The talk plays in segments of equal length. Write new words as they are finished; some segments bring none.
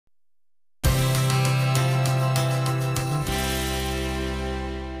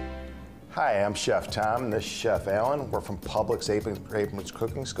Hi, I'm Chef Tom, and this is Chef Alan. We're from Publix Apron's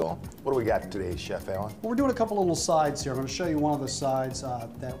Cooking School. What do we got today, Chef Alan? Well, we're doing a couple little sides here. I'm going to show you one of the sides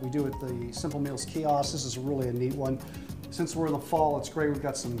that we do at the Simple Meals kiosk. This is really a neat one. Since we're in the fall, it's great. We've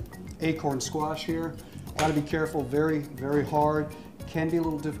got some acorn squash here. Got to be careful, very, very hard. Can be a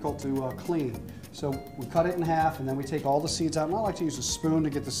little difficult to clean. So we cut it in half, and then we take all the seeds out. And I like to use a spoon to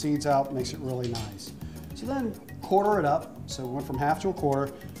get the seeds out. It makes it really nice. So then quarter it up. So we went from half to a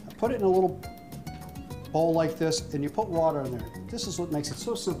quarter. Put it in a little bowl like this, and you put water in there. This is what makes it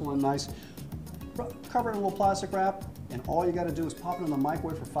so simple and nice. Cover it in a little plastic wrap, and all you got to do is pop it in the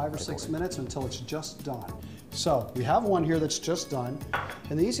microwave for 5 or 6 minutes until it's just done. So we have one here that's just done,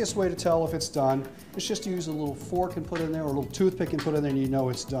 and the easiest way to tell if it's done is just to use a little fork and put it in there, or a little toothpick and put it in there, and you know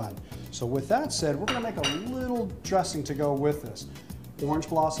it's done. So with that said, we're going to make a little dressing to go with this. Orange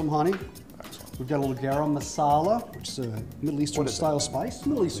blossom honey. We've got a little garam masala, which is a Middle Eastern style spice.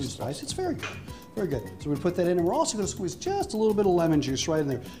 Middle Eastern spice. It's very good. Very good. So we put that in, and we're also going to squeeze just a little bit of lemon juice right in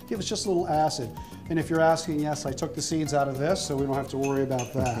there. Give us just a little acid. And if you're asking, yes, I took the seeds out of this, so we don't have to worry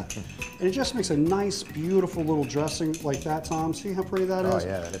about that. And it just makes a nice, beautiful little dressing like that, Tom. See how pretty that is? Oh,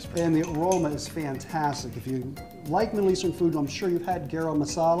 yeah, that is pretty. And the aroma is fantastic. If you like Middle Eastern food, I'm sure you've had garam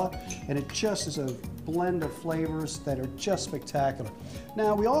masala, and it just is a blend of flavors that are just spectacular.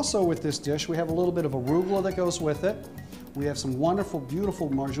 Now, we also, with this dish, we have a little bit of arugula that goes with it. We have some wonderful, beautiful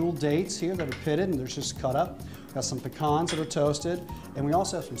marjool dates here that are pitted and they're just cut up. We've got some pecans that are toasted, and we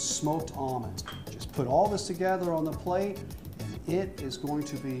also have some smoked almonds. Just put all this together on the plate, and it is going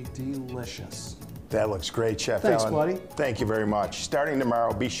to be delicious. That looks great, Chef Thanks, Alan. buddy. Thank you very much. Starting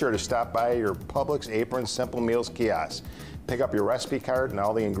tomorrow, be sure to stop by your Publix Apron Simple Meals kiosk. Pick up your recipe card and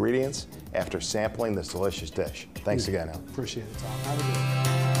all the ingredients after sampling this delicious dish. Thanks again, Alan. Appreciate it, Tom. Have a good one.